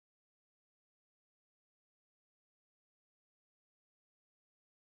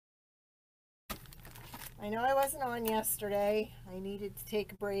I know I wasn't on yesterday. I needed to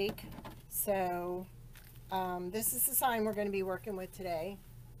take a break. So this is the sign we're going to be working with today.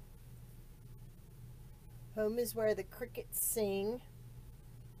 Home is where the crickets sing.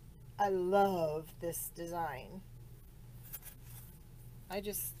 I love this design.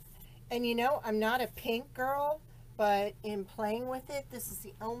 And you know, I'm not a pink girl, but in playing with it, this is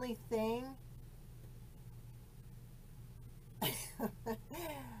the only thing.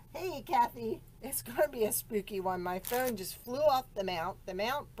 Hey, Kathy, it's going to be a spooky one. My phone just flew off the mount. The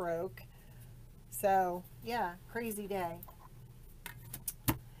mount broke. So, yeah, crazy day.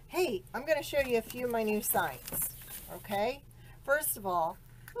 Hey, I'm going to show you a few of my new signs, okay? First of all,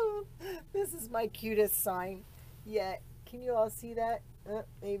 this is my cutest sign yet. Can you all see that?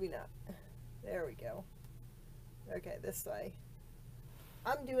 Maybe not. There we go. Okay, this way.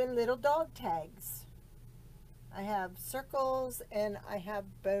 I'm doing little dog tags. I have circles and I have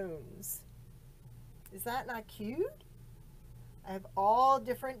bones. Is that not cute? I have all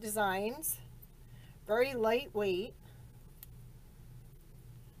different designs. Very lightweight.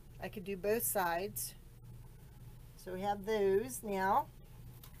 I could do both sides. So we have those now.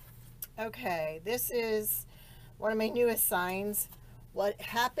 Okay, this is one of my newest signs. What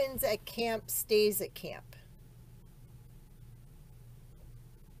happens at camp stays at camp.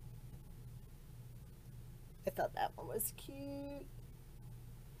 I thought that one was cute.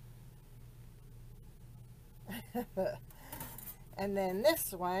 And then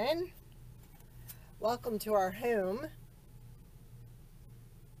this one, welcome to our home.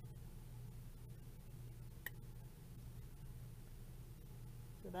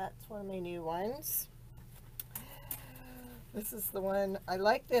 So that's one of my new ones. This is the one, I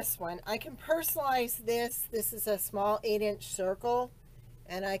like this one. I can personalize this. This is a small 8-inch circle,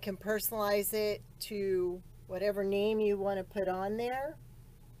 and I can personalize it to whatever name you want to put on there.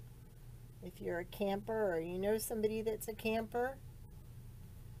 If you're a camper or you know somebody that's a camper.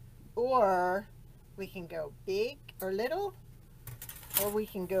 Or we can go big or little, or we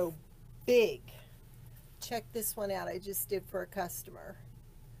can go big. Check this one out I just did for a customer.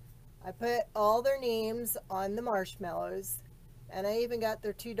 I put all their names on the marshmallows, and I even got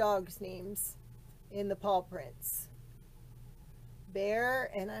their 2 dogs' names in the paw prints. Bear,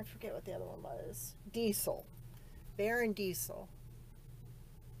 and I forget what the other one was. Diesel. Bear and Diesel.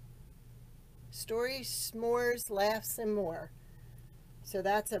 Stories, s'mores, laughs, and more. So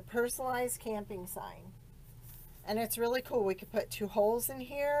that's a personalized camping sign. And it's really cool. We could put 2 holes in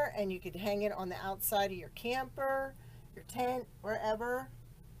here, and you could hang it on the outside of your camper, your tent, wherever.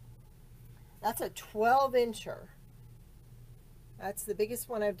 That's a 12-incher. That's the biggest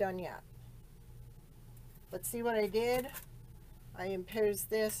one I've done yet. Let's see what I did. I imposed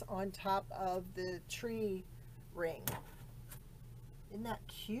this on top of the tree ring. Isn't that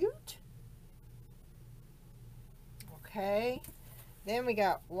cute? Okay. Then we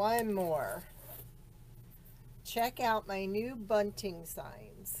got one more. Check out my new bunting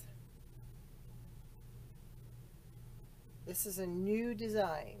signs. This is a new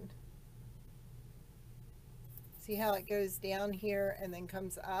design. See how it goes down here and then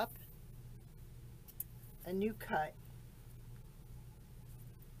comes up? A new cut.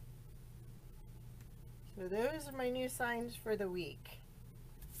 So those are my new signs for the week.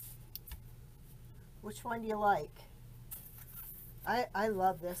 Which one do you like? I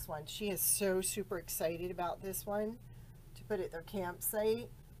love this one. She is so super excited about this one to put at their campsite.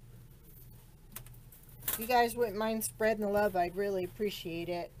 If you guys wouldn't mind spreading the love, I'd really appreciate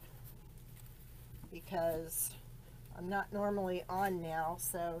it, because I'm not normally on now,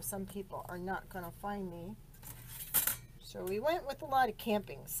 so some people are not going to find me. So we went with a lot of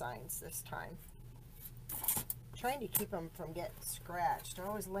camping signs this time. Trying to keep them from getting scratched. I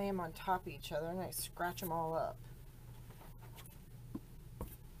always lay them on top of each other and I scratch them all up.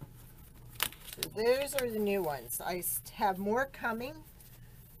 So those are the new ones. I have more coming.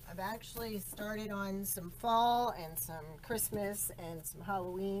 I've actually started on some fall and some Christmas and some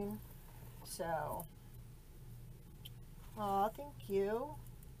Halloween. So, aw, thank you.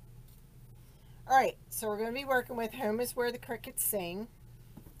 Alright, so we're going to be working with Home is Where the Crickets Sing.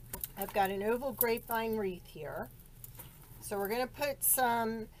 I've got an oval grapevine wreath here. So we're going to put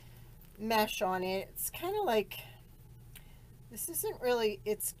some mesh on it. It's kind of like, this isn't really,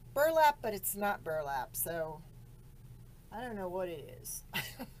 it's burlap, but it's not burlap. So I don't know what it is,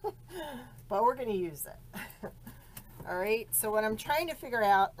 but we're going to use it. All right. So what I'm trying to figure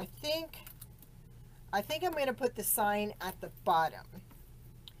out, I think I'm going to put the sign at the bottom.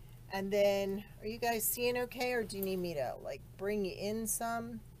 And then, are you guys seeing okay, or do you need me to like bring you in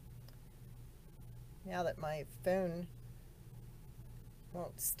some? Now that my phone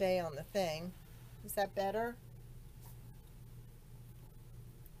won't stay on the thing. Is that better?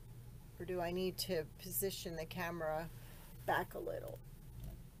 Or do I need to position the camera back a little?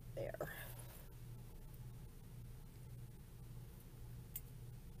 There.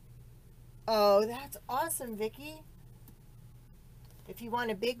 Oh, that's awesome, Vicki. If you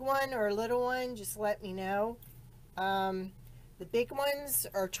want a big one or a little one, just let me know. The big ones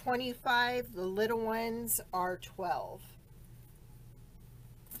are 25, the little ones are 12.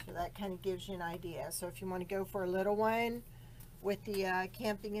 So that kind of gives you an idea. So if you want to go for a little one with the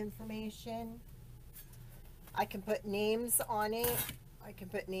camping information, I can put names on it. I can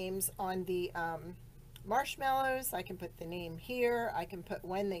put names on the marshmallows. I can put the name here. I can put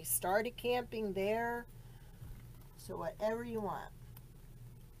when they started camping there. So whatever you want.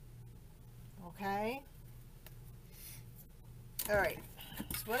 Okay. All right.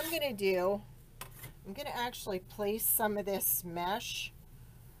 So what I'm going to do, I'm going to actually place some of this mesh.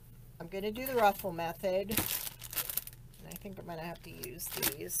 I'm going to do the ruffle method. And I think I'm going to have to use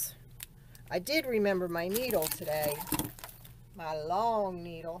these. I did remember my needle today. My long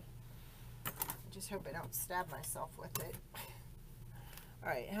needle. I just hope I don't stab myself with it.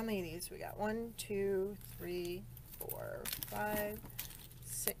 Alright, how many of these we got? 1, 2, 3, 4, 5,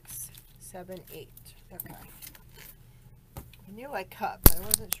 6, 7, 8. Okay. I knew I cut, but I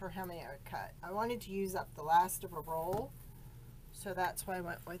wasn't sure how many I would cut. I wanted to use up the last of a roll, so that's why I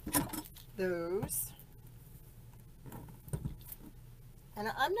went with those. And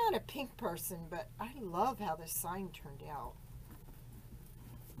I'm not a pink person, but I love how this sign turned out.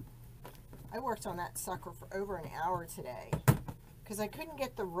 I worked on that sucker for over an hour today because I couldn't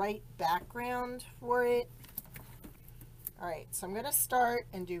get the right background for it. Alright, so I'm going to start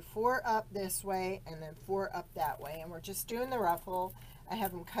and do 4 up this way and then 4 up that way. And we're just doing the ruffle. I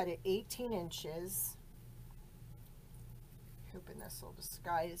have them cut at 18 inches. Hoping this will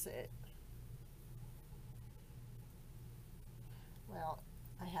disguise it. Well,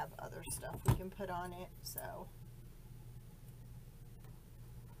 I have other stuff we can put on it, so.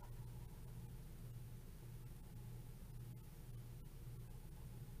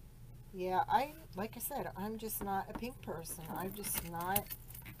 Yeah, like I said, I'm just not a pink person. I'm just not,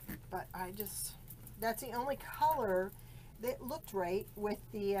 but that's the only color that looked right with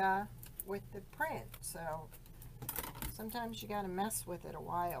the print. So sometimes you got to mess with it a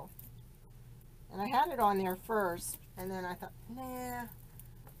while. And I had it on there first, and then I thought, nah.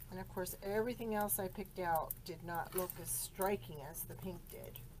 And of course, everything else I picked out did not look as striking as the pink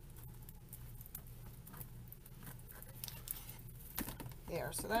did.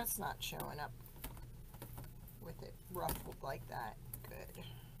 There, so that's not showing up with it ruffled like that. Good.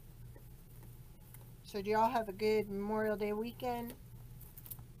 So do y'all have a good Memorial Day weekend?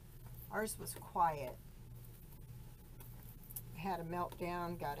 Ours was quiet. I had a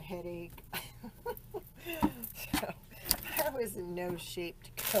meltdown, got a headache. So I was in no shape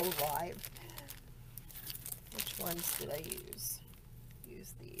to go live. Which ones did I use?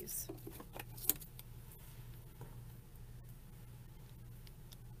 Use these.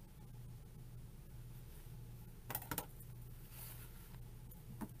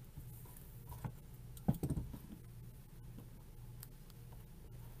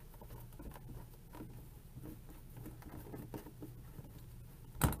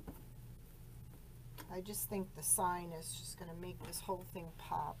 I just think the sign is just going to make this whole thing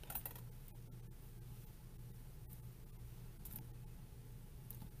pop.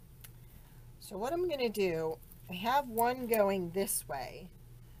 So what I'm going to do, I have one going this way,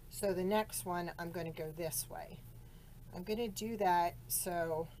 so the next one I'm going to go this way. I'm going to do that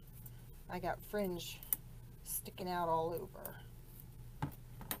so I got fringe sticking out all over.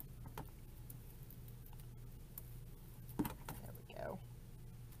 There we go.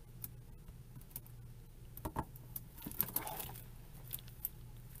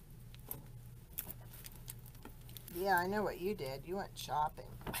 Yeah, I know what you did. You went shopping.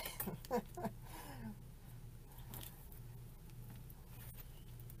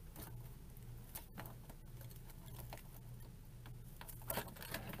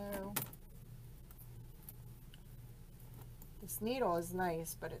 Oh. This needle is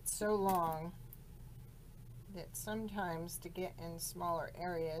nice, but it's so long that sometimes to get in smaller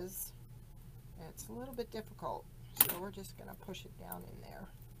areas, it's a little bit difficult. So we're just going to push it down in there.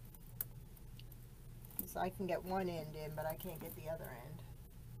 So I can get one end in, but I can't get the other end.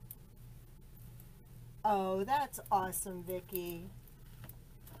 Oh, that's awesome, Vicki.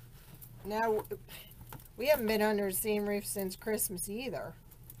 Now, we haven't been under the same roof since Christmas either.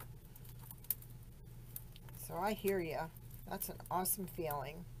 So I hear you. That's an awesome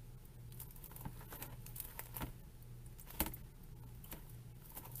feeling.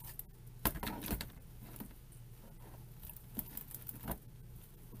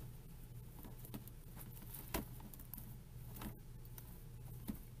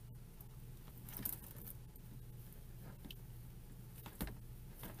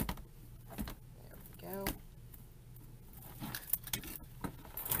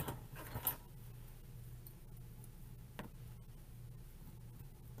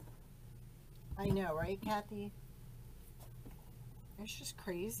 I know, right, Kathy? It's just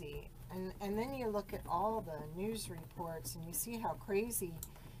crazy. And then you look at all the news reports and you see how crazy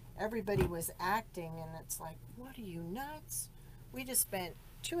everybody was acting, and it's like, what are you, nuts? We just spent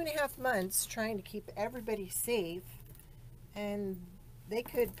 2.5 months trying to keep everybody safe, and they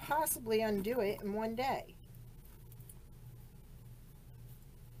could possibly undo it in one day.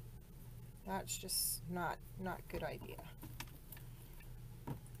 That's just not a good idea.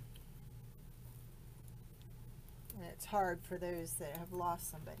 And it's hard for those that have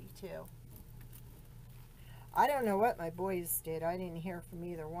lost somebody too. I don't know what my boys did. I didn't hear from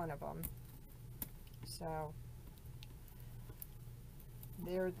either one of them. So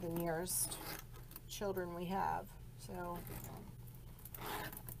they're the nearest children we have. So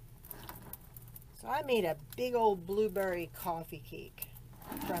I made a big old blueberry coffee cake,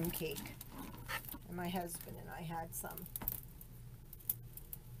 crumb cake. And my husband and I had some.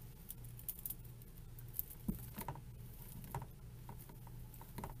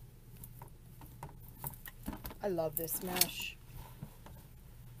 I love this mesh.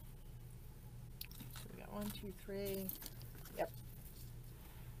 So we got 1, 2, 3. Yep.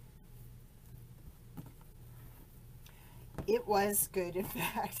 It was good, in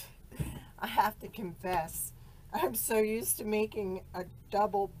fact. I have to confess, I'm so used to making a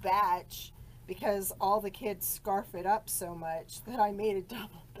double batch because all the kids scarf it up so much that I made a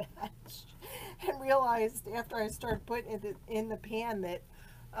double batch and realized after I started putting it in the pan that,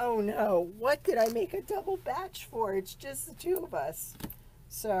 oh no, what did I make a double batch for? It's just the two of us.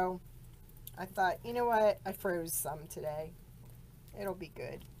 So I thought, you know what? I froze some today. It'll be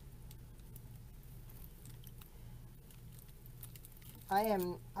good.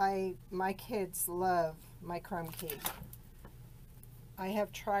 My kids love my crumb cake. I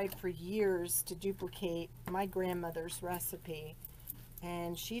have tried for years to duplicate my grandmother's recipe,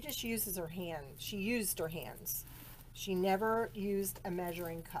 and she just uses her hands. She used her hands. She never used a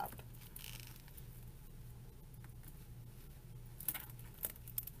measuring cup.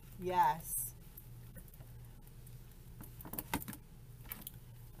 Yes.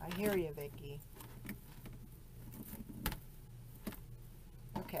 I hear you, Vicki.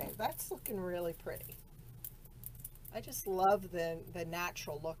 Okay, that's looking really pretty. I just love the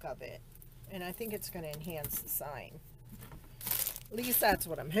natural look of it, and I think it's going to enhance the sign. At least that's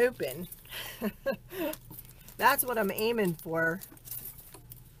what I'm hoping. That's what I'm aiming for.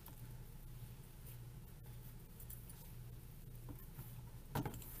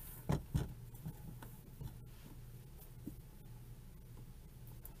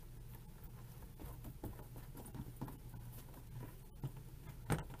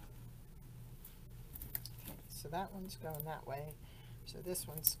 So that one's going that way. So this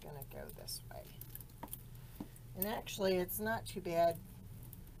one's going to go this way. And actually, it's not too bad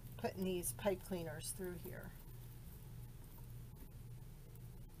putting these pipe cleaners through here.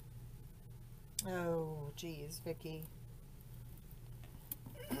 Oh, geez, Vicki.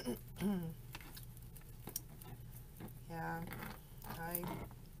 Yeah,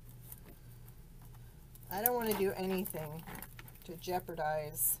 I don't want to do anything to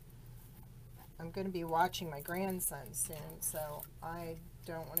jeopardize. I'm going to be watching my grandson soon, so I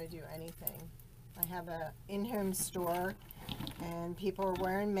don't want to do anything. I have a in-home store, and people are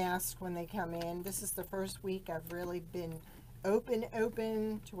wearing masks when they come in. This is the first week I've really been open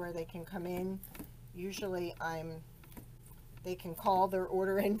to where they can come in. Usually they can call their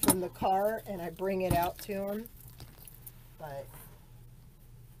order in from the car, and I bring it out to them. But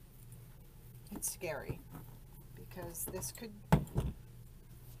it's scary because this could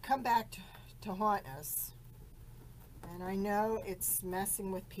come back to haunt us. And I know it's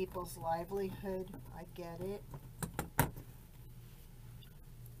messing with people's livelihood. I get it.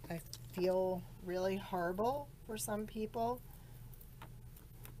 I feel really horrible for some people.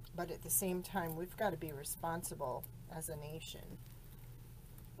 But at the same time, we've got to be responsible as a nation.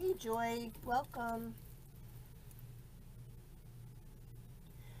 Hey, Joy. Welcome.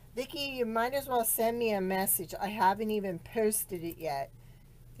 Vicki, you might as well send me a message. I haven't even posted it yet.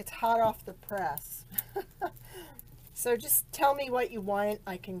 It's hot off the press. So just tell me what you want.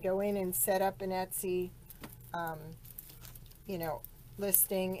 I can go in and set up an Etsy, you know,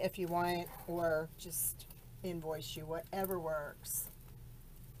 listing if you want, or just invoice you, whatever works.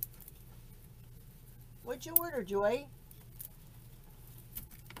 What'd you order, Joy?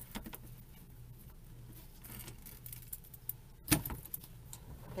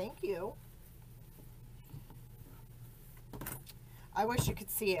 Thank you. I wish you could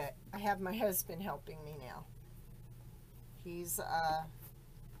see it. I have my husband helping me now. He's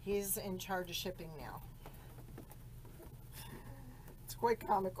in charge of shipping now. It's quite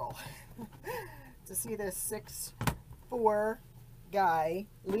comical to see this 6'4" guy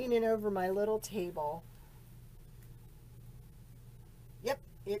leaning over my little table. Yep,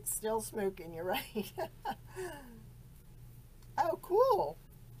 it's still smoking, you're right. Oh, cool.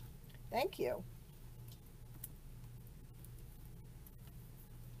 Thank you.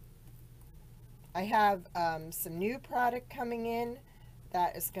 I have some new product coming in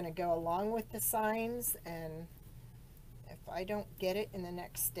that is going to go along with the signs, and if I don't get it in the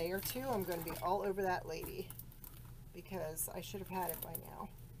next day or two, I'm going to be all over that lady, because I should have had it by now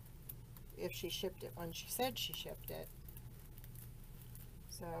if she shipped it when she said she shipped it.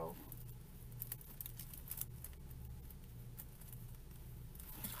 So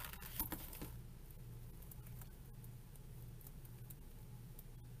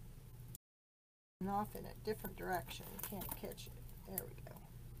off in a different direction. Can't catch it. There we go.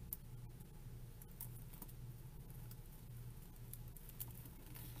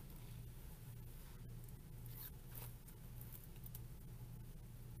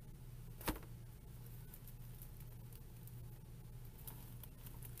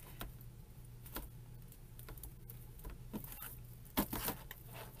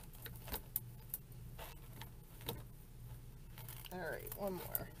 All right, one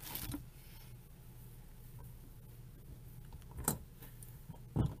more.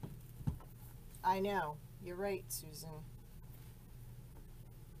 I know, you're right, Susan.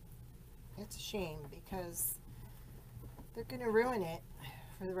 It's a shame because they're going to ruin it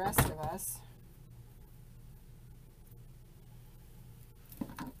for the rest of us.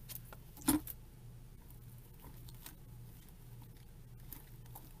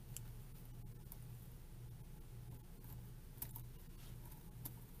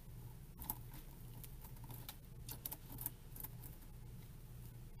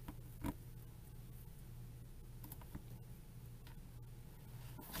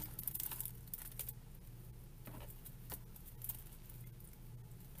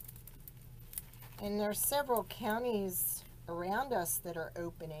 And there's several counties around us that are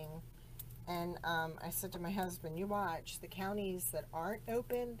opening. And I said to my husband, you watch, the counties that aren't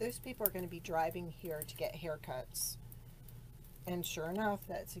open, those people are going to be driving here to get haircuts. And sure enough,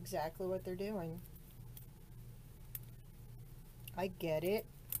 that's exactly what they're doing. I get it,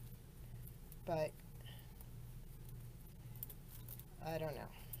 but I don't know.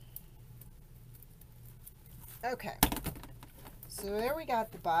 Okay, so there we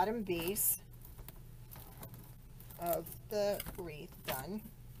got the bottom base of the wreath done.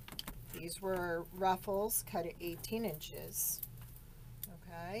 These were ruffles cut at 18 inches.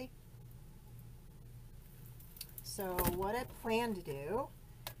 Okay. So what I plan to do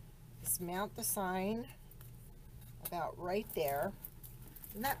is mount the sign about right there.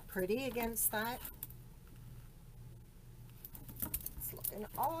 Isn't that pretty against that? It's looking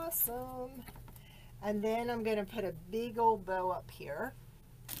awesome. And then I'm going to put a big old bow up here.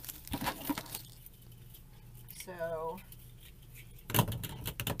 So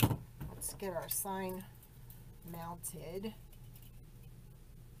let's get our sign mounted.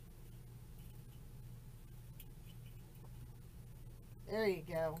 There you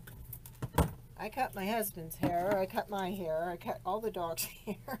go. I cut my husband's hair, I cut my hair, I cut all the dog's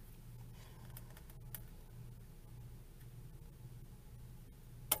hair.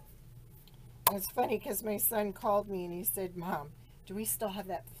 It's funny because my son called me and he said, Mom, do we still have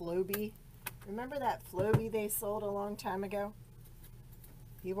that Flowbee? Remember that Flowbee they sold a long time ago?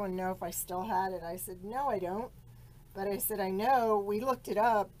 He wanted to know if I still had it. I said, no, I don't. But I said, I know. We looked it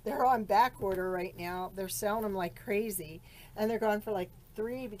up. They're on back order right now. They're selling them like crazy. And they're going for like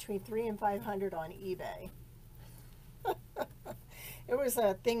between $300 and $500 on eBay. It was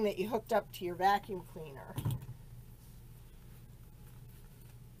a thing that you hooked up to your vacuum cleaner.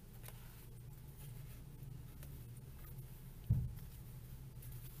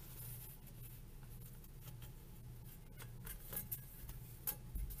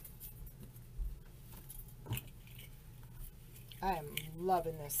 I am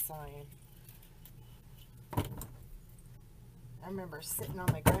loving this sign. I remember sitting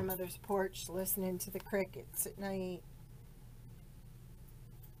on my grandmother's porch listening to the crickets at night.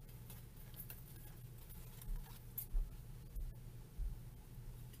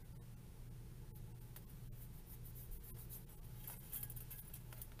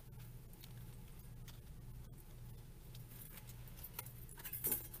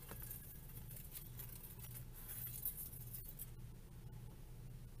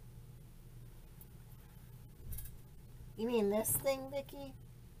 You mean this thing, Vicki?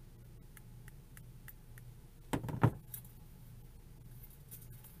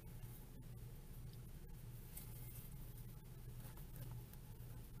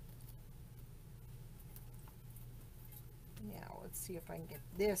 Let's see if I can get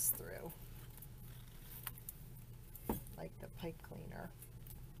this through, like the pipe cleaner.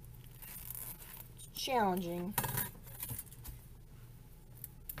 It's challenging.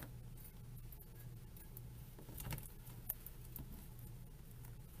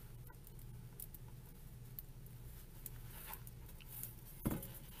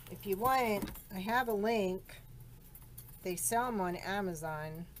 If you want, I have a link. They sell them on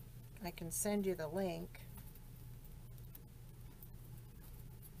Amazon. I can send you the link.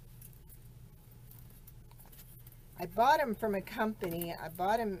 I bought them from a company. I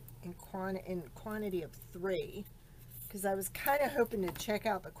bought them in quantity of 3 because I was kind of hoping to check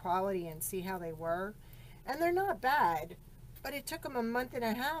out the quality and see how they were. And they're not bad, but it took them a month and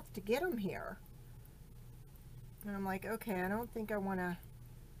a half to get them here. And I'm like, okay, I don't think I want to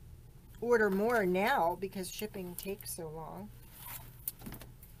order more now because shipping takes so long.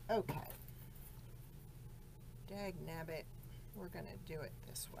 Okay. Dag nabbit. We're going to do it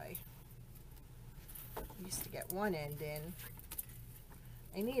this way. I used to get one end in.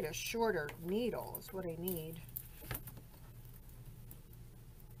 I need a shorter needle is what I need.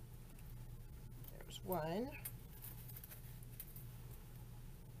 There's one.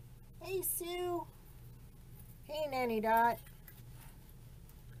 Hey, Sue. Hey, Nanny Dot.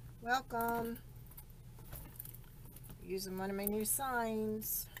 Welcome. Using one of my new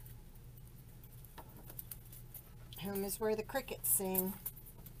signs. Home is where the crickets sing.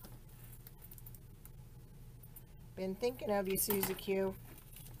 Been thinking of you, Susie Q.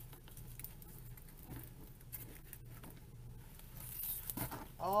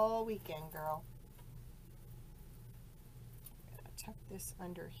 All weekend, girl. I'm gonna tuck this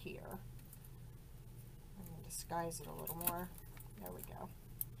under here. I'm gonna disguise it a little more. There we go.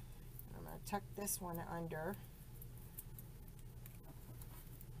 I'm going to tuck this one under.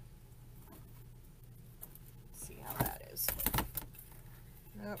 See how that is.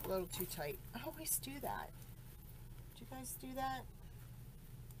 Nope, a little too tight. I always do that. Do you guys do that?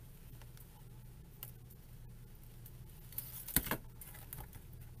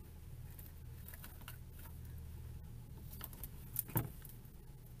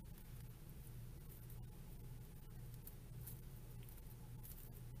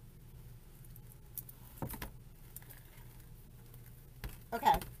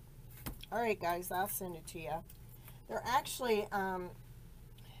 Okay. Alright guys, I'll send it to you. They're actually,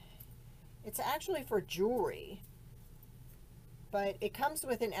 it's actually for jewelry. But it comes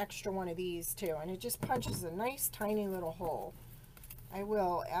with an extra one of these too. And it just punches a nice tiny little hole. I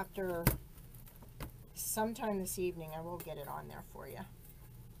will, after sometime this evening, I will get it on there for you.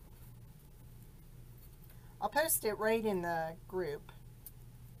 I'll post it right in the group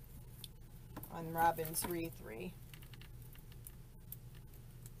on Robin's Wreath.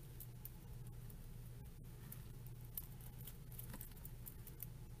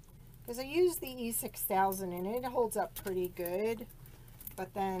 Because I use the E6000 and it holds up pretty good,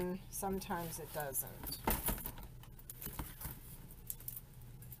 but then sometimes it doesn't.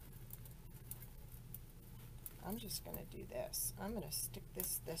 I'm just going to do this. I'm going to stick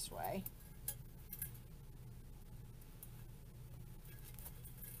this way.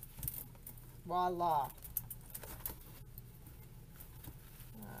 Voila.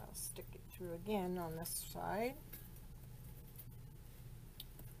 I'll stick it through again on this side.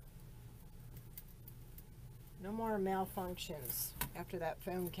 No more malfunctions after that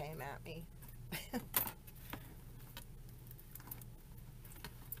foam came at me. Put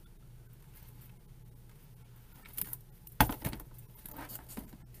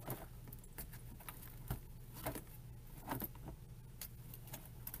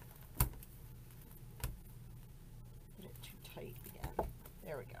it too tight again.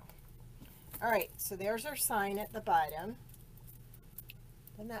 There we go. Alright, so there's our sign at the bottom.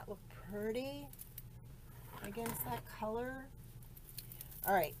 Doesn't that look pretty against that color?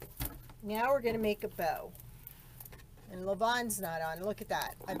 Alright, now we're going to make a bow. And Lavon's not on. Look at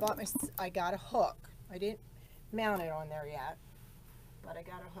that. I got a hook. I didn't mount it on there yet, but I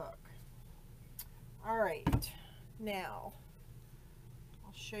got a hook. Alright, now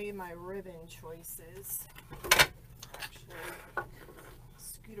I'll show you my ribbon choices. Actually,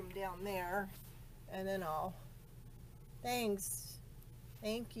 scoot them down there, and then thanks.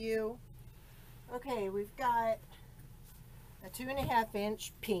 Thank you. Okay, we've got a 2.5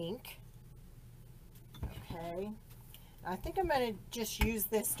 inch pink. Okay, I think I'm going to just use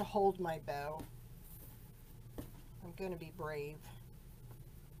this to hold my bow. I'm going to be brave.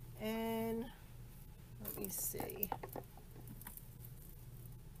 And let me see.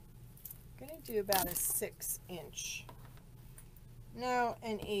 I'm going to do about a 6 inch. No,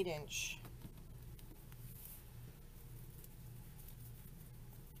 an 8 inch.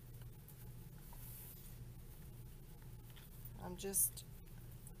 I'm just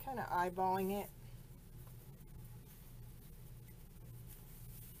kind of eyeballing it.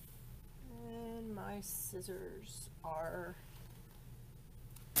 And my scissors are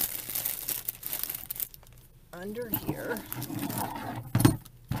under here.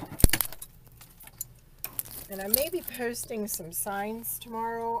 And I may be posting some signs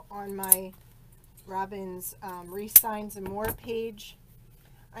tomorrow on my Robin's Wreath Signs and More page.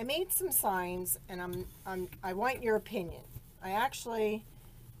 I made some signs, and I want your opinion. I actually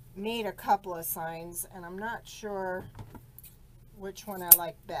made a couple of signs, and I'm not sure which one I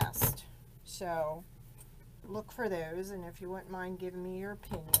like best. So look for those, and if you wouldn't mind giving me your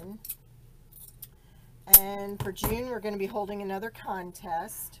opinion. And for June, we're going to be holding another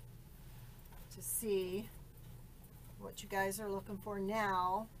contest to see what you guys are looking for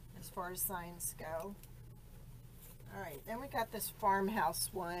now as far as signs go. All right, then we got this farmhouse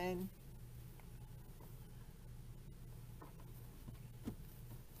one.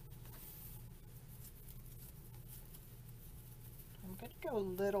 I'm going to go a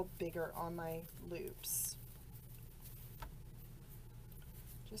little bigger on my loops.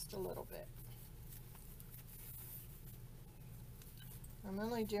 Just a little bit. I'm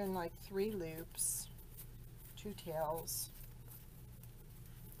only doing like 3 loops, 2 tails.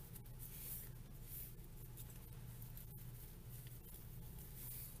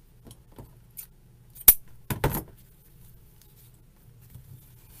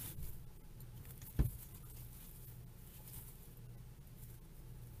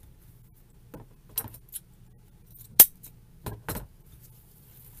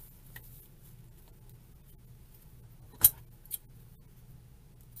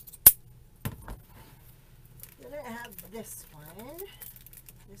 I have this one.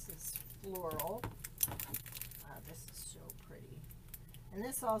 This is floral. Wow, this is so pretty. And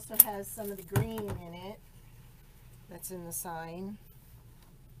this also has some of the green in it that's in the sign.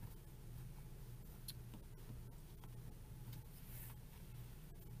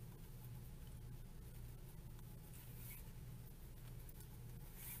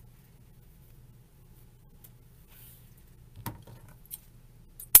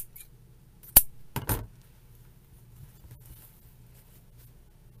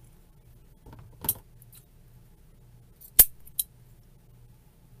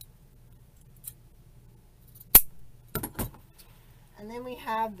 And then we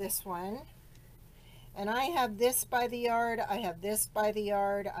have this one, and I have this by the yard, I have this by the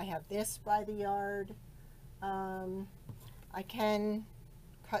yard, I have this by the yard. I can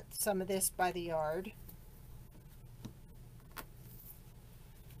cut some of this by the yard.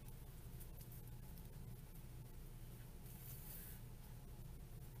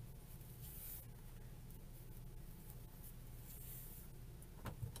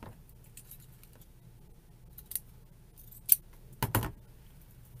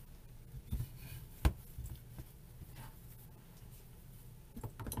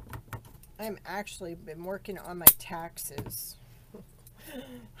 I'm actually been working on my taxes.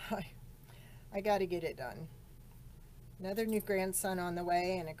 I got to get it done. Another new grandson on the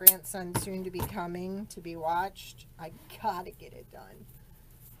way, and a grandson soon to be coming to be watched. I got to get it done.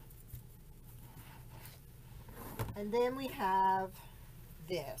 And then we have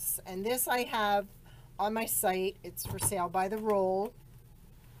this. And this I have on my site. It's for sale by the roll.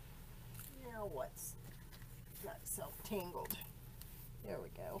 Now what's got itself tangled? There we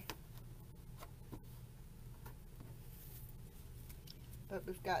go. But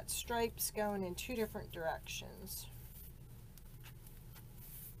we've got stripes going in 2 different directions.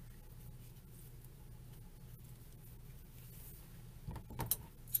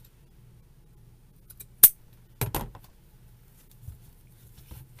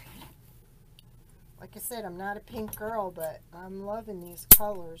 Like I said, I'm not a pink girl, but I'm loving these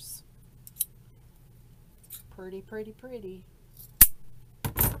colors. Pretty, pretty, pretty.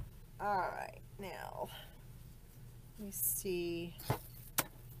 Alright, now, let me see.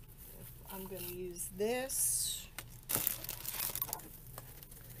 I'm going to use this.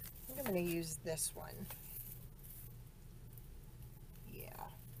 I'm going to use this one. Yeah.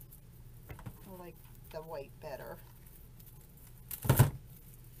 I like the white better.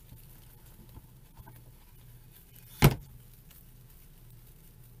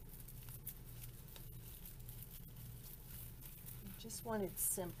 Just wanted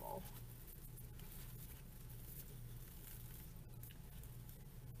simple.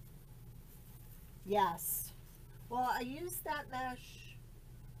 Yes. Well, I used that mesh.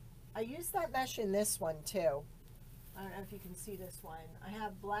 I used that mesh in this one too. I don't know if you can see this one. I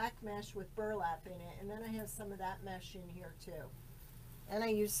have black mesh with burlap in it, and then I have some of that mesh in here too. And I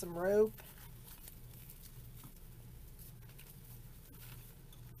used some rope.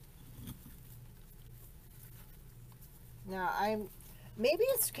 Now maybe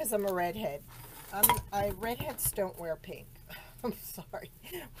it's because I'm a redhead. Redheads don't wear pink. I'm sorry.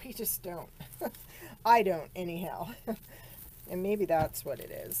 We just don't. I don't anyhow. And maybe that's what it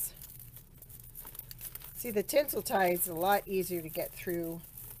is. See, the tinsel tie is a lot easier to get through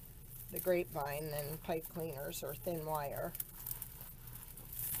the grapevine than pipe cleaners or thin wire.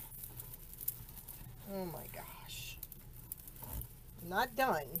 Oh my gosh. I'm not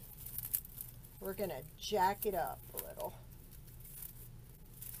done. We're going to jack it up a little.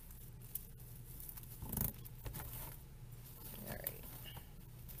 Alright.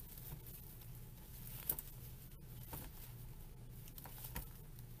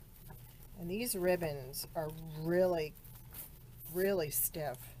 And these ribbons are really, really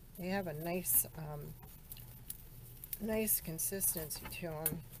stiff. They have a nice, nice consistency to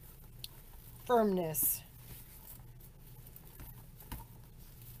them. Firmness.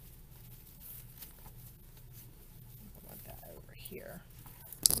 I want that over here.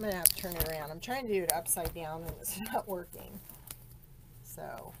 I'm going to have to turn it around. I'm trying to do it upside down and it's not working.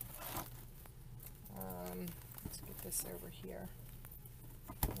 So, let's get this over here.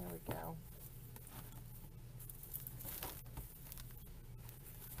 There we go.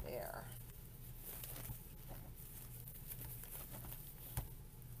 There.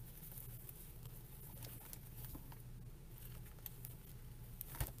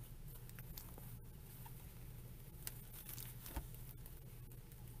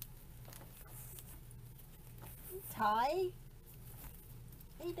 Ty?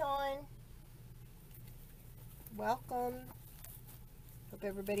 Hey, Dawn. Welcome. Hope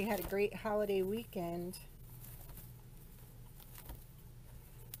everybody had a great holiday weekend.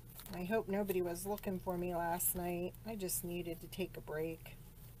 I hope nobody was looking for me last night. I just needed to take a break.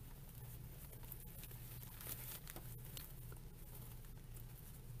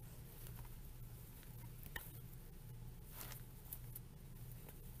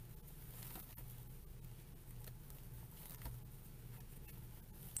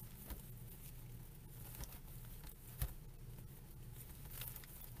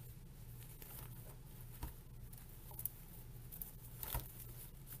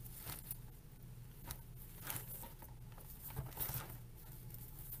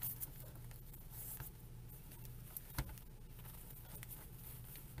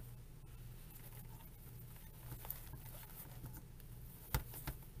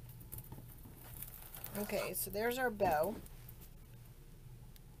 Okay, so there's our bow.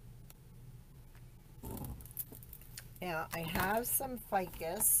 Now, I have some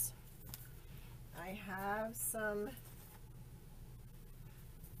ficus. I have some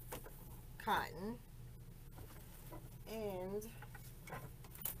cotton. And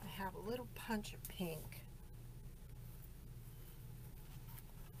I have a little punch of pink.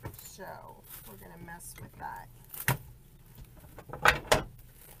 So, we're going to mess with that.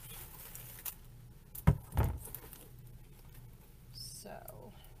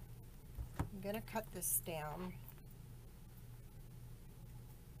 So, I'm going to cut this down.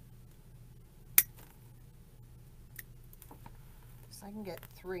 So I can get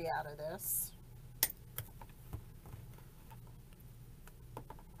 3 out of this.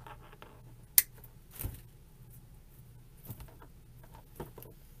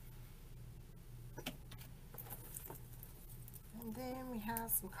 And then we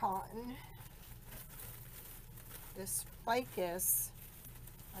have some cotton. This ficus,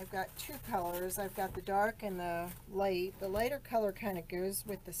 I've got 2 colors. I've got the dark and the light. The lighter color kind of goes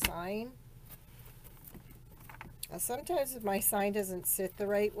with the sign. Sometimes if my sign doesn't sit the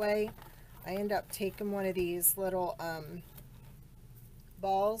right way, I end up taking one of these little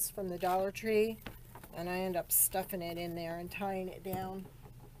balls from the Dollar Tree and I end up stuffing it in there and tying it down.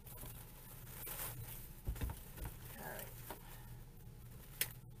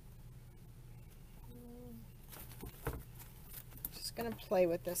 Just going to play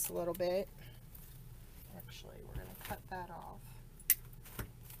with this a little bit. Actually, we're going to cut that off.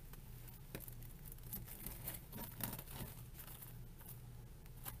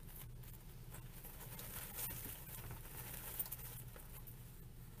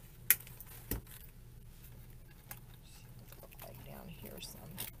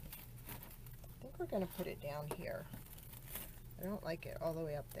 I think we're going to put it down here. I don't like it all the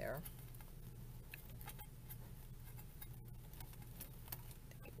way up there.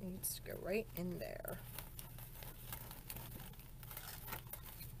 I think it needs to go right in there.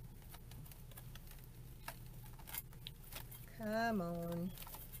 Come on.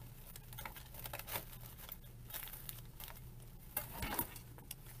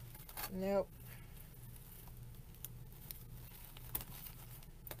 Nope.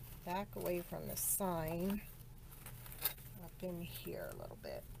 Back away from the sign. in here a little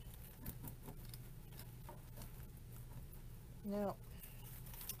bit. No.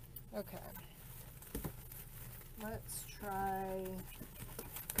 Okay. Let's try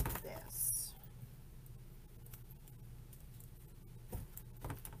this.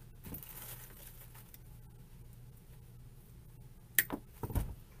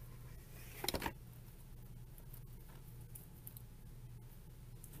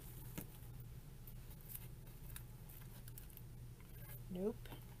 Nope.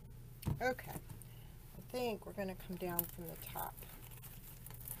 Okay. I think we're going to come down from the top.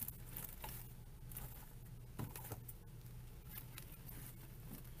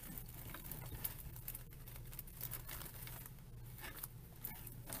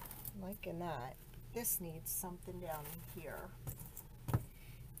 Liking that. This needs something down here.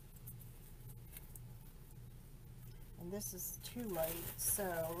 And this is too light,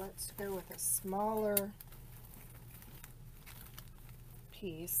 so let's go with a smaller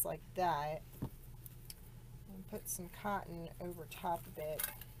piece like that and put some cotton over top of it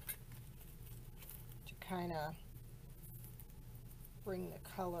to kind of bring the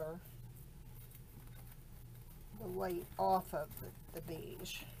color, the white off of the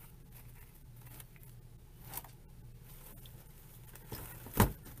beige.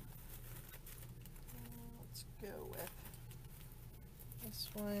 Let's go with this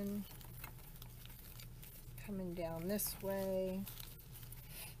one coming down this way.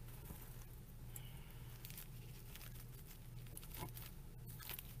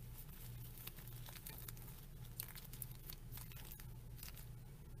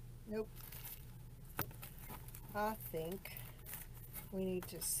 Nope. I think we need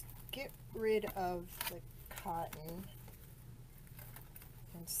to get rid of the cotton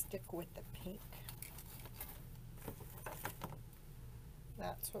and stick with the pink.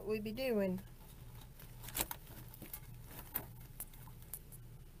 That's what we'd be doing.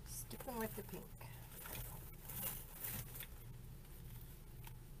 Sticking with the pink.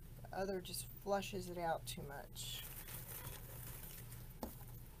 The other just flushes it out too much.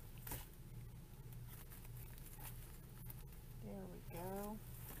 There we go.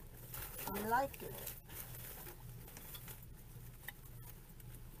 I'm liking it.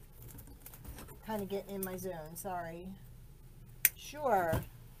 Kind of getting in my zone, sorry. Sure,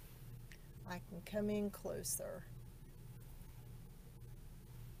 I can come in closer.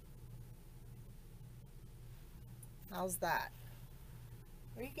 How's that?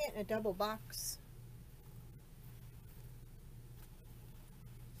 Are you getting a double box?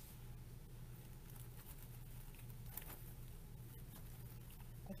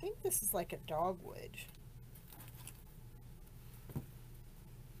 I think this is like a dogwood.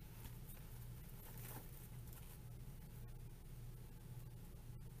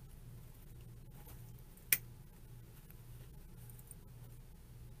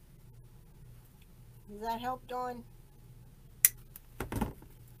 Does that help, Dawn?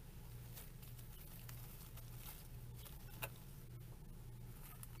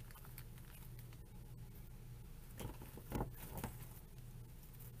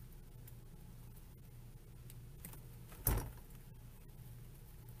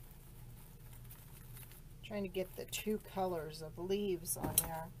 Trying to get the two colors of leaves on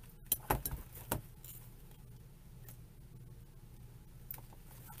there.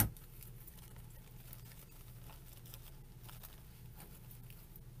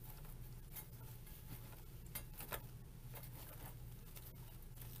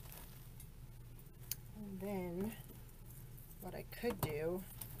 And then what I could do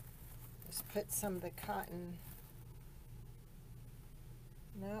is put some of the cotton.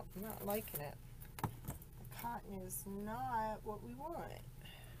 No, I'm not liking it. Cotton is not what we want.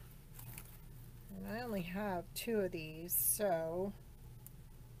 And I only have 2 of these, so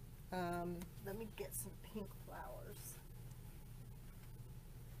let me get some pink flowers.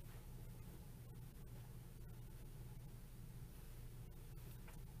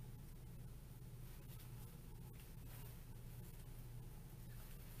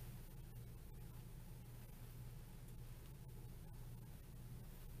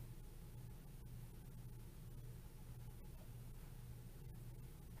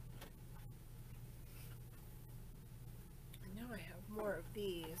 I have more of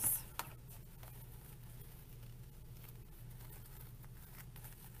these.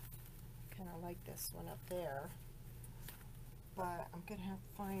 Kind of like this one up there, but I'm gonna have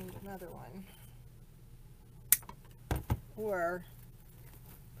to find another one, or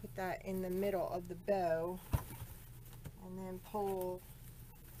put that in the middle of the bow and then pull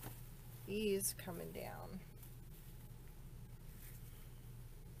these coming down.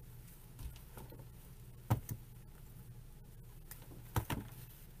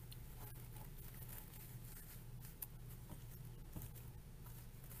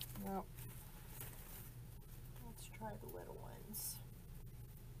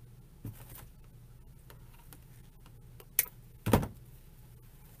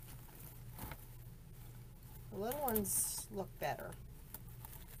 ones look better.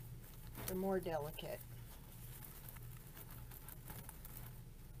 They're more delicate.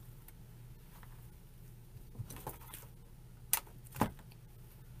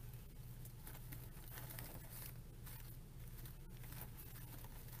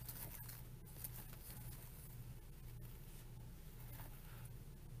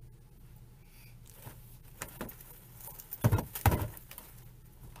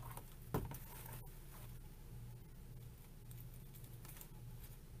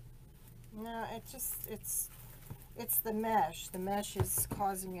 No, it's the mesh. The mesh is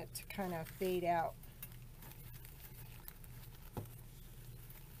causing it to kind of fade out.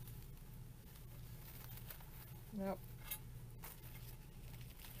 Nope.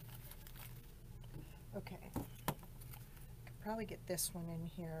 Okay. Could probably get this one in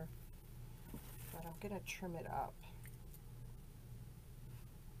here, but I'm gonna trim it up.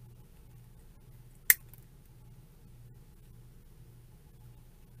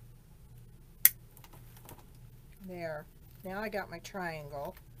 There. Now I got my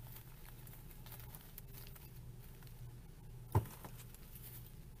triangle.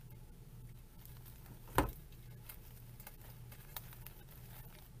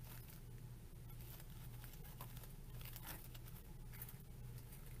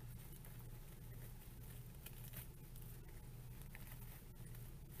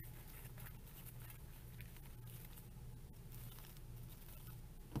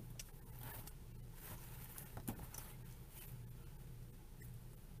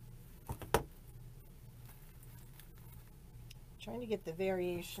 Trying to get the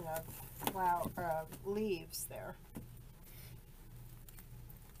variation of leaves there.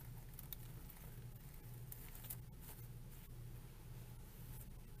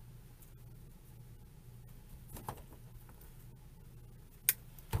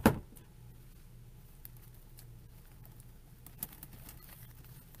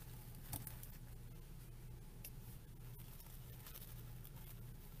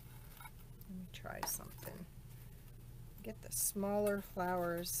 Let me try something. Get the smaller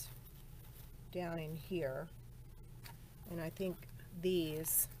flowers down in here, and I think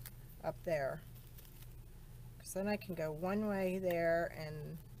these up there, because then I can go one way there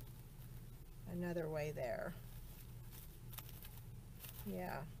and another way there.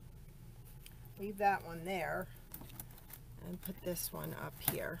 Yeah, leave that one there and put this one up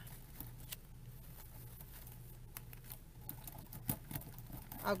here.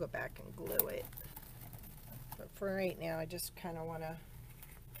 I'll go back and glue it. But for right now, I just kind of want to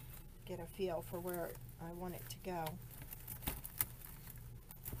get a feel for where I want it to go.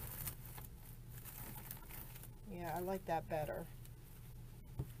 Yeah, I like that better.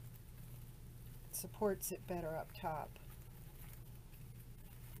 It supports it better up top.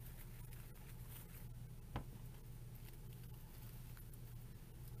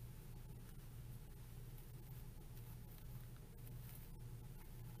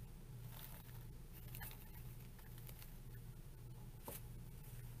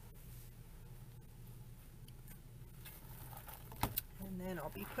 And then I'll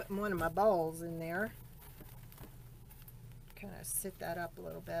be putting one of my balls in there. Kind of sit that up a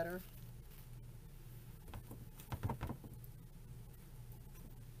little better.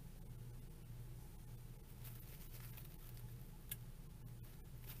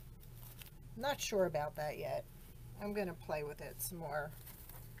 Not sure about that yet. I'm going to play with it some more.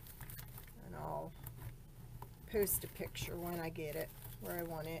 And I'll post a picture when I get it where I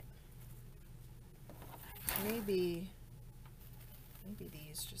want it. Maybe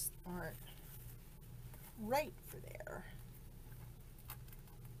these just aren't right for there.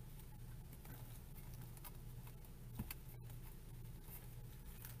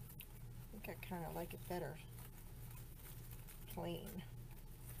 I think I kind of like it better plain.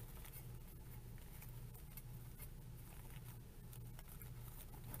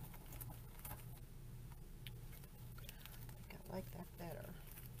 I think I like that better.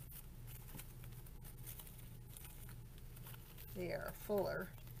 There, fuller,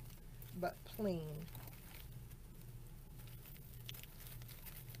 but plain.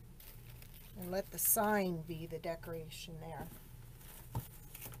 And let the sign be the decoration there.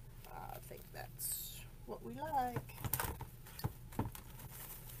 I think that's what we like.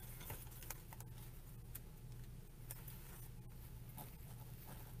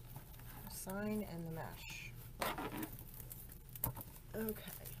 The sign and the mesh.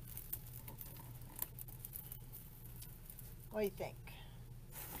 Okay. What do you think?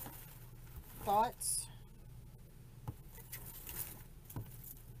 Thoughts?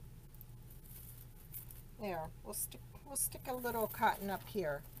 There, we'll stick a little cotton up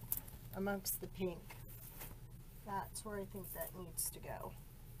here amongst the pink. That's where I think that needs to go.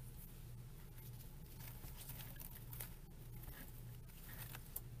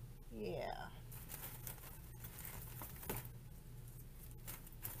 Yeah.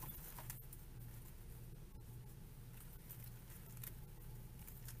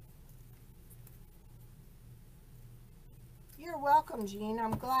 You're welcome, Jean.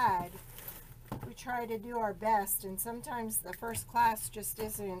 I'm glad. We try to do our best, and sometimes the first class just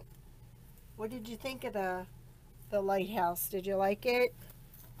isn't. What did you think of the lighthouse? Did you like it?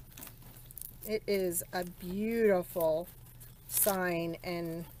 It is a beautiful sign,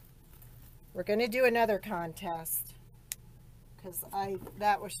 and we're going to do another contest because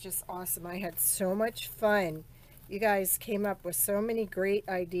that was just awesome. I had so much fun. You guys came up with so many great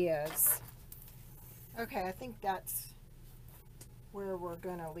ideas. Okay, I think that's where we're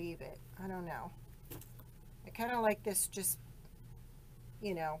gonna leave it. I don't know. I kind of like this, just,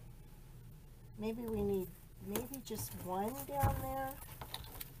 you know, maybe we need just one down there.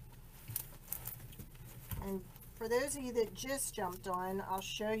 And for those of you that just jumped on, I'll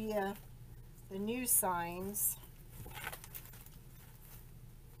show you the new signs.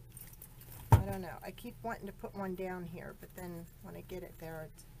 I don't know. I keep wanting to put one down here, but then when I get it there,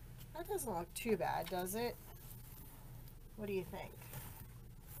 that doesn't look too bad, does it? What do you think?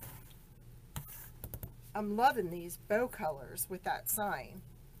 I'm loving these bow colors with that sign.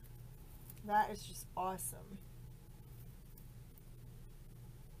 That is just awesome.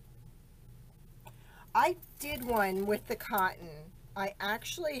 I did one with the cotton. I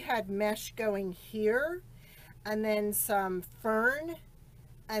actually had mesh going here, and then some fern,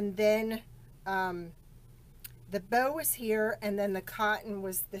 and then the bow was here, and then the cotton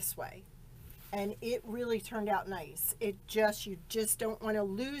was this way. And it really turned out nice. You just don't want to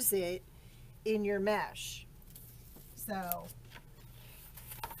lose it in your mesh. So,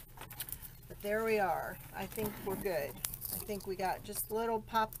 but there we are. I think we're good. I think we got just a little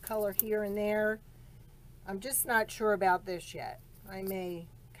pop color here and there. I'm just not sure about this yet. I may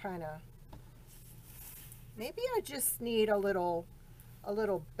kind of, maybe I just need a little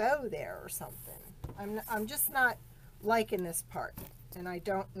bow there or something. I'm just not liking this part, and I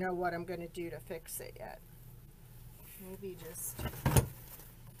don't know what I'm going to do to fix it yet. Maybe just,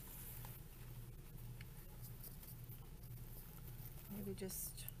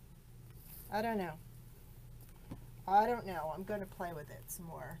 I don't know. I'm going to play with it some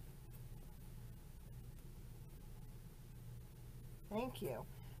more. Thank you.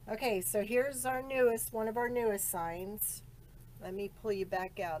 Okay, so here's our newest, one of our newest signs. Let me pull you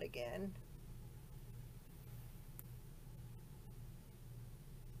back out again.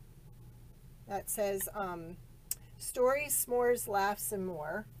 That says, stories, s'mores, laughs, and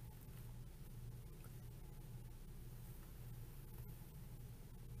more.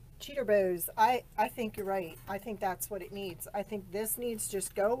 Cheater bows. I think you're right. I think that's what it needs. I think this needs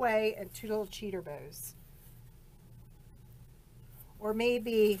just go away and 2 little cheater bows. Or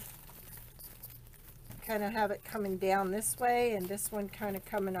maybe kind of have it coming down this way and this one kind of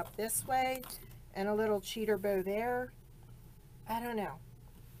coming up this way and a little cheater bow there. I don't know.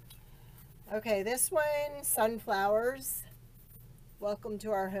 Okay, this one, sunflowers. Welcome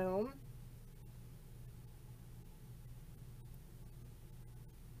to our home.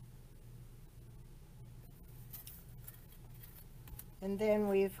 And then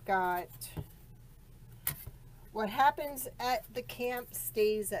we've got, what happens at the camp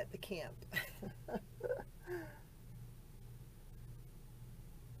stays at the camp.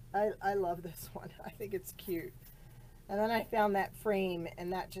 I love this one. I think it's cute. And then I found that frame,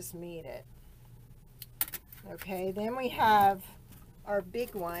 and that just made it. Okay, then we have our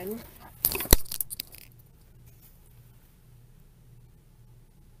big one.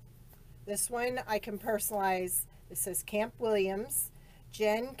 This one I can personalize. It says Camp Williams,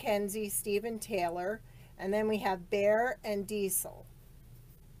 Jen, Kenzie, Stephen, Taylor, and then we have Bear and Diesel.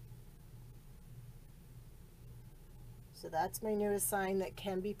 So that's my newest sign that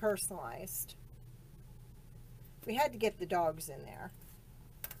can be personalized. We had to get the dogs in there.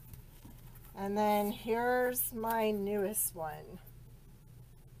 And then here's my newest one.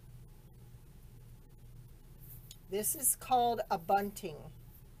 This is called a bunting,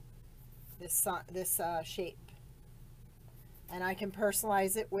 this shape. And I can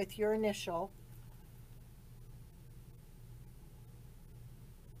personalize it with your initial.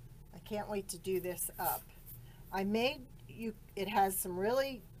 I can't wait to do this up. I made it has some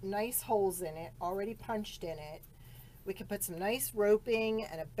really nice holes in it, already punched in it. We could put some nice roping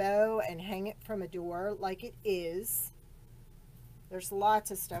and a bow and hang it from a door like it is. There's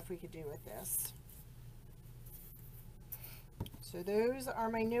lots of stuff we could do with this. So those are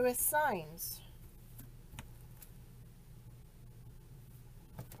my newest signs.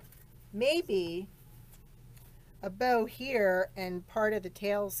 maybe a bow here and part of the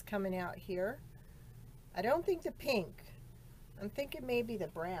tails coming out here. I don't think the pink. I'm thinking maybe the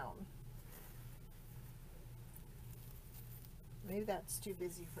brown. Maybe that's too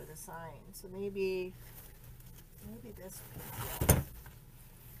busy for the sign. So maybe this pink.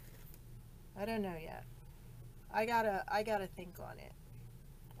 I don't know yet. I gotta think on it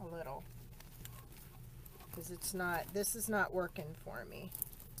a little, because this is not working for me.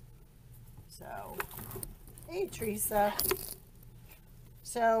 So, hey Teresa.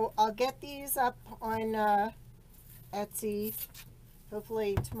 So I'll get these up on Etsy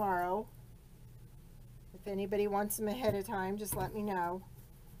hopefully tomorrow. If anybody wants them ahead of time, just let me know.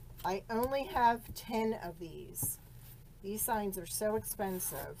 I only have 10 of these. These signs are so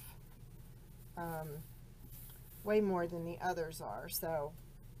expensive. Way more than the others are. So,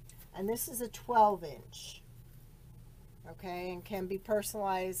 and this is a 12-inch. Okay, and can be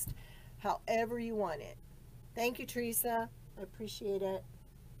personalized however you want it. Thank you, Teresa. I appreciate it.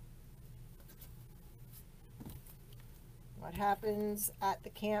 What happens at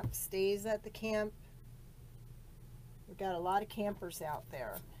the camp stays at the camp. We've got a lot of campers out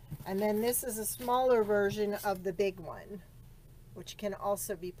there. And then this is a smaller version of the big one, which can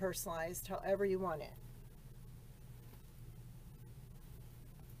also be personalized however you want it.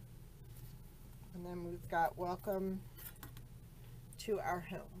 And then we've got welcome to our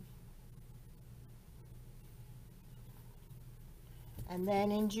home. And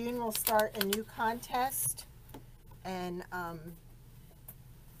then in June we'll start a new contest. And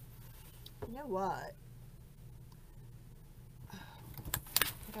you know what?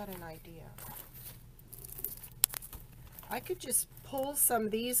 I got an idea. I could just pull some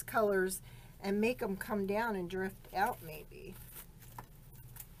of these colors and make them come down and drift out maybe.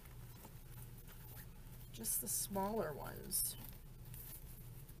 Just the smaller ones.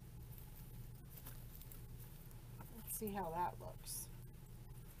 Let's see how that looks.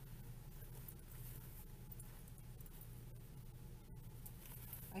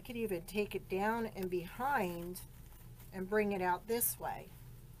 I could even take it down and behind and bring it out this way.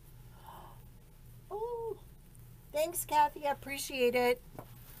 Oh, thanks, Kathy. I appreciate it.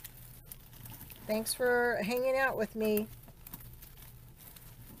 Thanks for hanging out with me.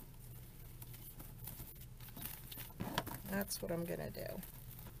 That's what I'm going to do.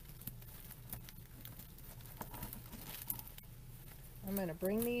 I'm going to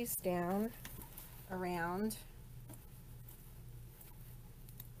bring these down around.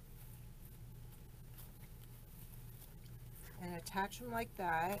 And attach them like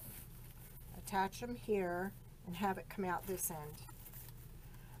that. Attach them here and have it come out this end.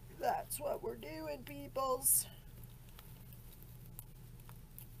 That's what we're doing, peoples.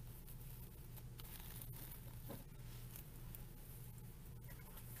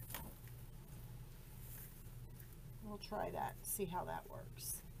 We'll try that, see how that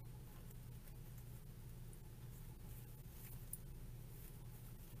works.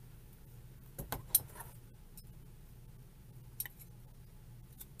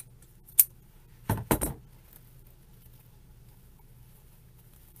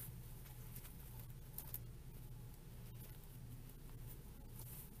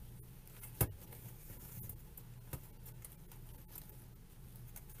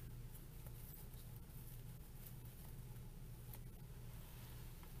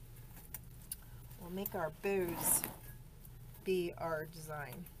 Make our bows be our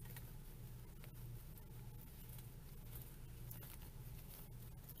design.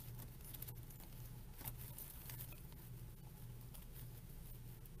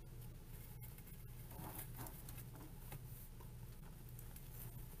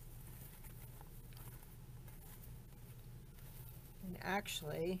 And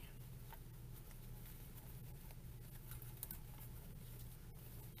actually,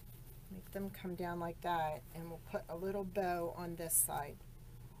 them come down like that, and we'll put a little bow on this side,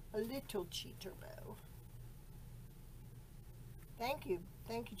 a little cheater bow. Thank you,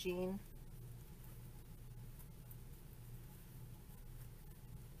 Jean.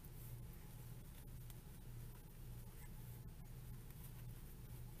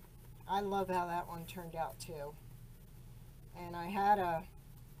 I love how that one turned out too. And I had a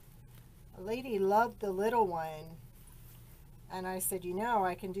lady loved the little one. And I said, you know,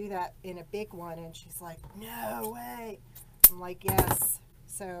 I can do that in a big one. And she's like, no way. I'm like, yes.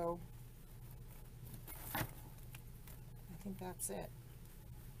 So I think that's it.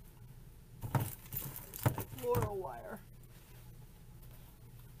 Floral wire.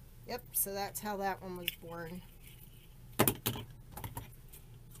 Yep, so that's how that one was born.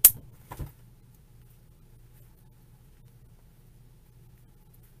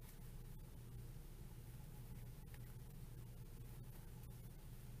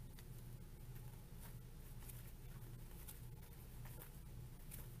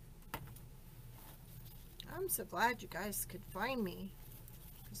 I'm so glad you guys could find me,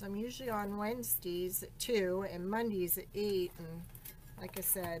 because I'm usually on Wednesdays at 2 and Mondays at 8, and like I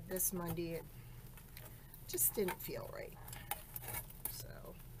said, this Monday it just didn't feel right. So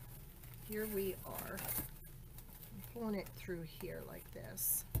here we are. I'm pulling it through here like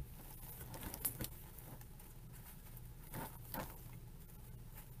this.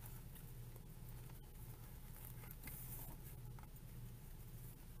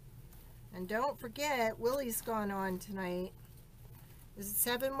 And don't forget, Willie's gone on tonight. Is it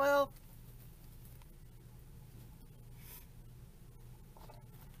 7, Will?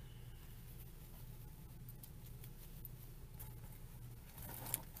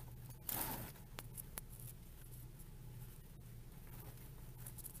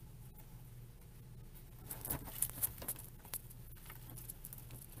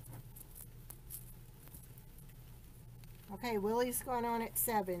 Okay, Willie's gone on at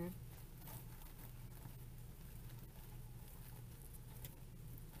 7.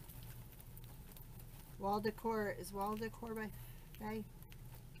 Wall decor is wall decor by Faye.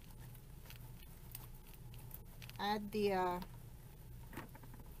 Add the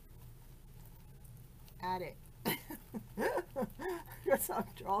add it. Because I'm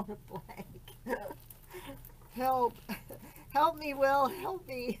drawing a blank. Help. Help me, Will. Help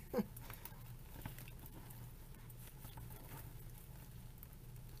me.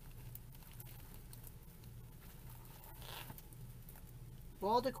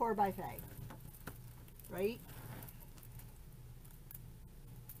 Wall decor by Faye. Right?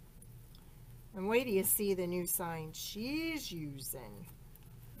 And wait till you see the new sign she's using.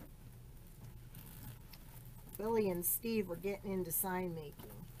 Billy and Steve were getting into sign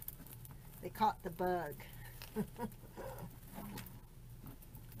making. They caught the bug.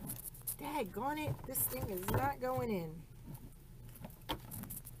 Daggone it, this thing is not going in.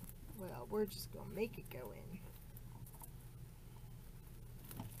 Well, we're just going to make it go in.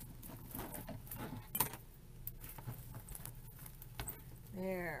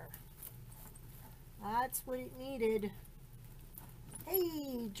 There. That's what it needed.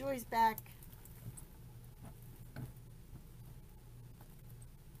 Hey, Joy's back.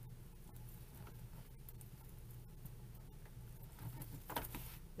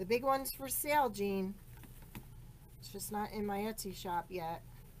 The big one's for sale, Jean. It's just not in my Etsy shop yet.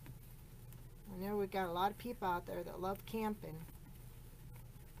 I know we've got a lot of people out there that love camping.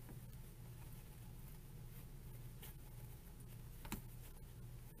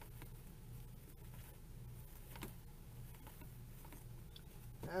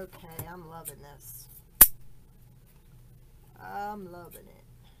 Okay, I'm loving this. I'm loving it.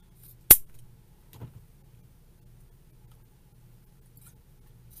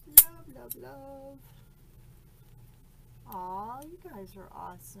 Love, love, love. Aw, you guys are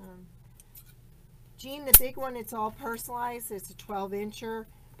awesome. Jean, the big one, it's all personalized. It's a 12-incher.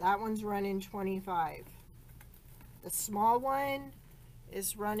 That one's running 25. The small one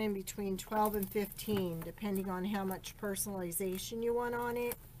is running between 12 and 15, depending on how much personalization you want on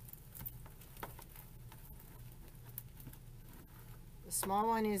it. The small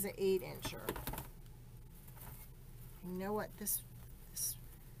one is an 8-incher. You know what? This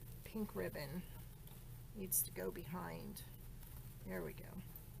pink ribbon needs to go behind. There we go.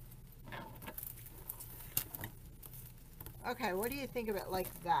 Okay, what do you think of it like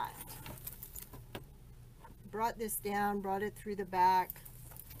that? Brought this down, brought it through the back.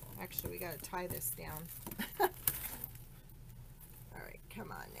 Actually, we got to tie this down. All right, come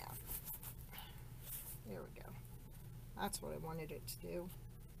on now. There we go. That's what I wanted it to do.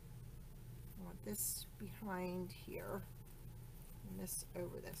 I want this behind here and this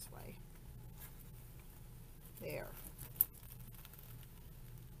over this way. There.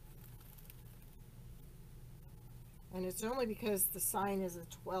 And it's only because the sign is a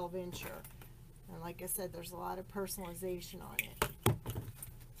 12-incher. And like I said, there's a lot of personalization on it.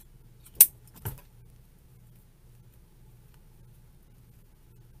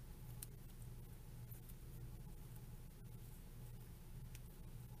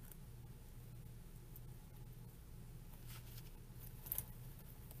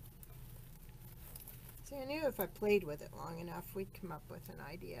 See, I knew if I played with it long enough, we'd come up with an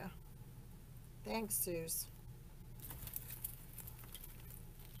idea. Thanks, Suze.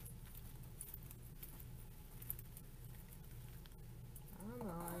 Come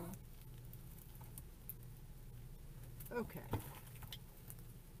on. Okay.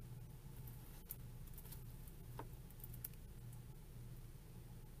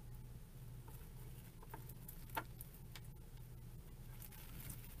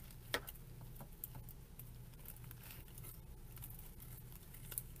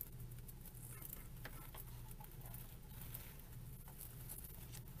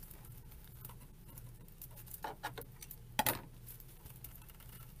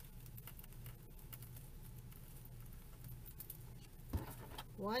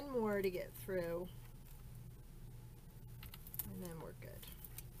 One more to get through, and then we're good.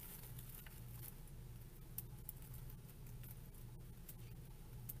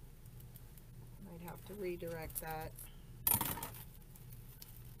 Might have to redirect that.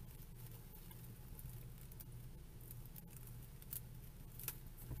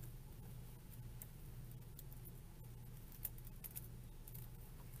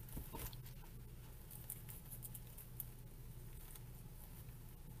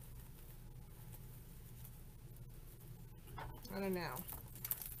 I don't know.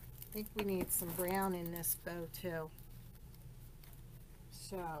 I think we need some brown in this bow too.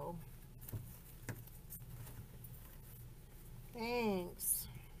 So, thanks.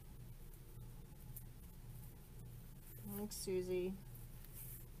 Thanks, Susie.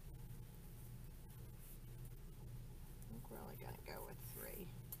 I think we're only going to go with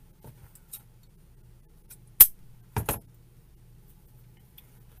 3.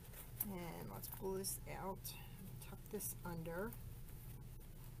 And let's pull this out. Tuck this under.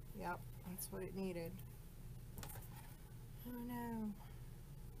 Yep, that's what it needed. Oh no.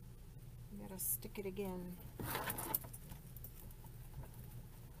 We gotta stick it again.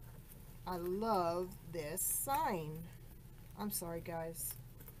 I love this sign. I'm sorry, guys.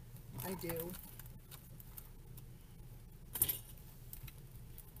 I do.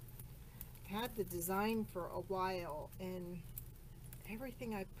 Had the design for a while, and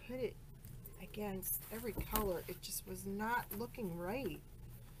everything I put it against, every color, it just was not looking right.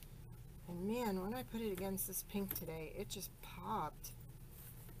 And man, when I put it against this pink today, it just popped.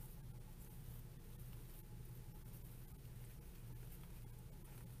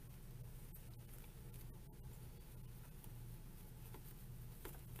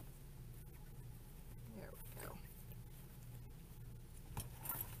 There we go.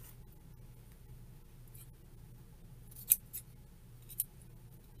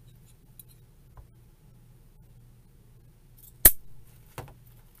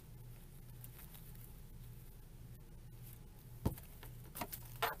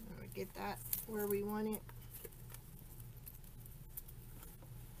 Get that where we want it.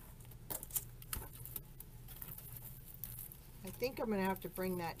 I think I'm going to have to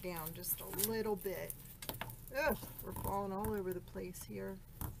bring that down just a little bit. Ugh, we're falling all over the place here.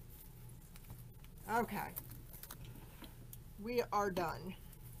 Okay. We are done.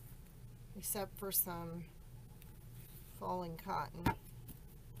 Except for some falling cotton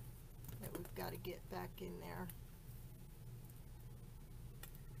that we've got to get back in there.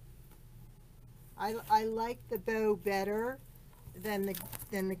 I like the bow better than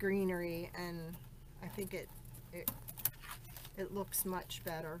the greenery, and I think it looks much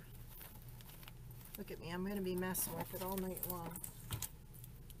better. Look at me, I'm going to be messing with it all night long.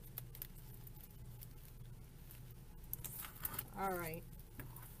 All right,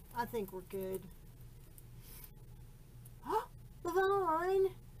 I think we're good. Oh, Levon!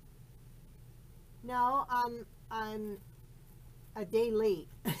 No, I'm a day late.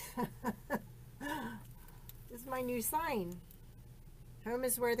 This is my new sign. Home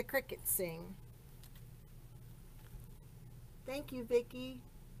is where the crickets sing. Thank you, Vicki.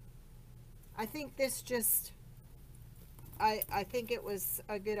 I think this just, I think it was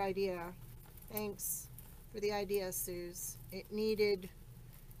a good idea. Thanks for the idea, Suze. It needed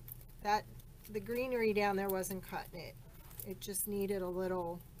that, the greenery down there wasn't cutting it. It just needed a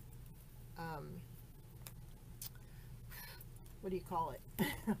little, what do you call it?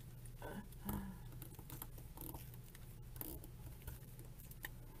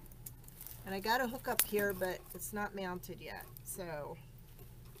 And I got a hook up here, but it's not mounted yet. So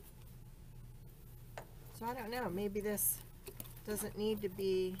I don't know. Maybe this doesn't need to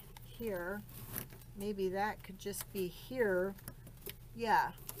be here. Maybe that could just be here.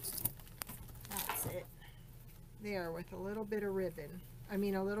 Yeah, that's it. There, with a little bit of ribbon. I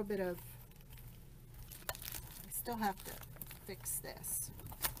mean, a little bit of, I still have to fix this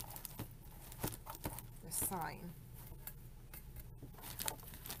sign.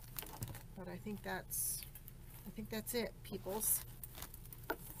 But I think that's it, peoples.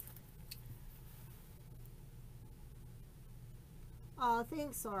 Aw,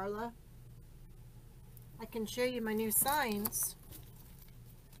 thanks, Arla. I can show you my new signs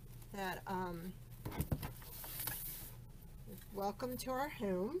that, welcome to our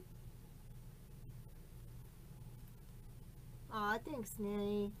home. Aw, thanks,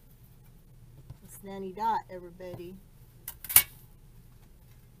 Nanny. It's Nanny Dot, everybody.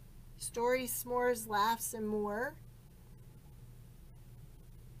 Stories, s'mores, laughs, and more.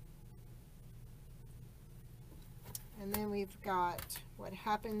 And then we've got what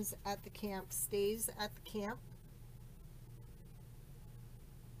happens at the camp stays at the camp.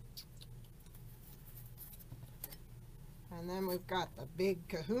 And then we've got the big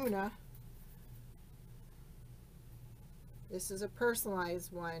kahuna. This is a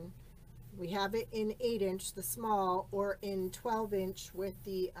personalized one. We have it in 8-inch, the small, or in 12-inch with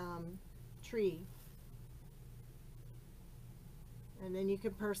the tree. And then you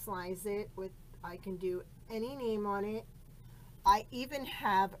can personalize it with, I can do any name on it. I even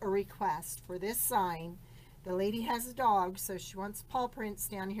have a request for this sign. The lady has a dog, so she wants paw prints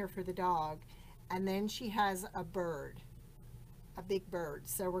down here for the dog. And then she has a bird, a big bird.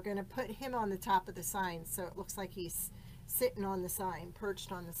 So we're going to put him on the top of the sign so it looks like he's sitting on the sign,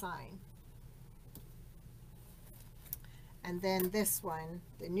 perched on the sign. And then this one,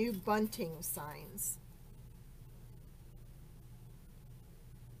 the new bunting signs.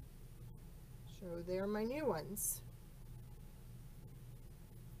 So they're my new ones.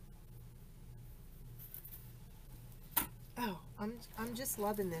 Oh, I'm just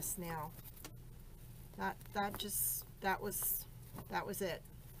loving this now. That was it.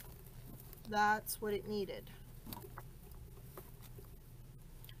 That's what it needed.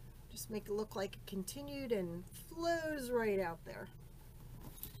 Just make it look like it continued and flows right out there.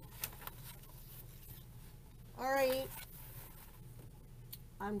 All right,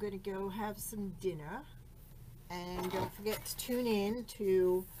 I'm going to go have some dinner, and don't forget to tune in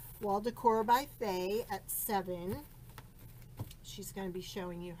to Wall Decor by Faye at 7. She's going to be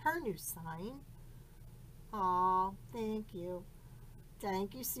showing you her new sign. Aw, thank you.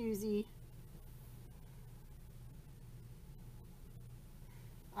 Thank you, Susie.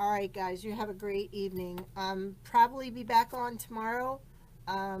 All right, guys, you have a great evening. Probably be back on tomorrow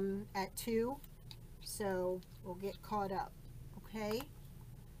at 2, so we'll get caught up, okay?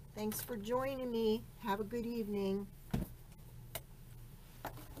 Thanks for joining me. Have a good evening.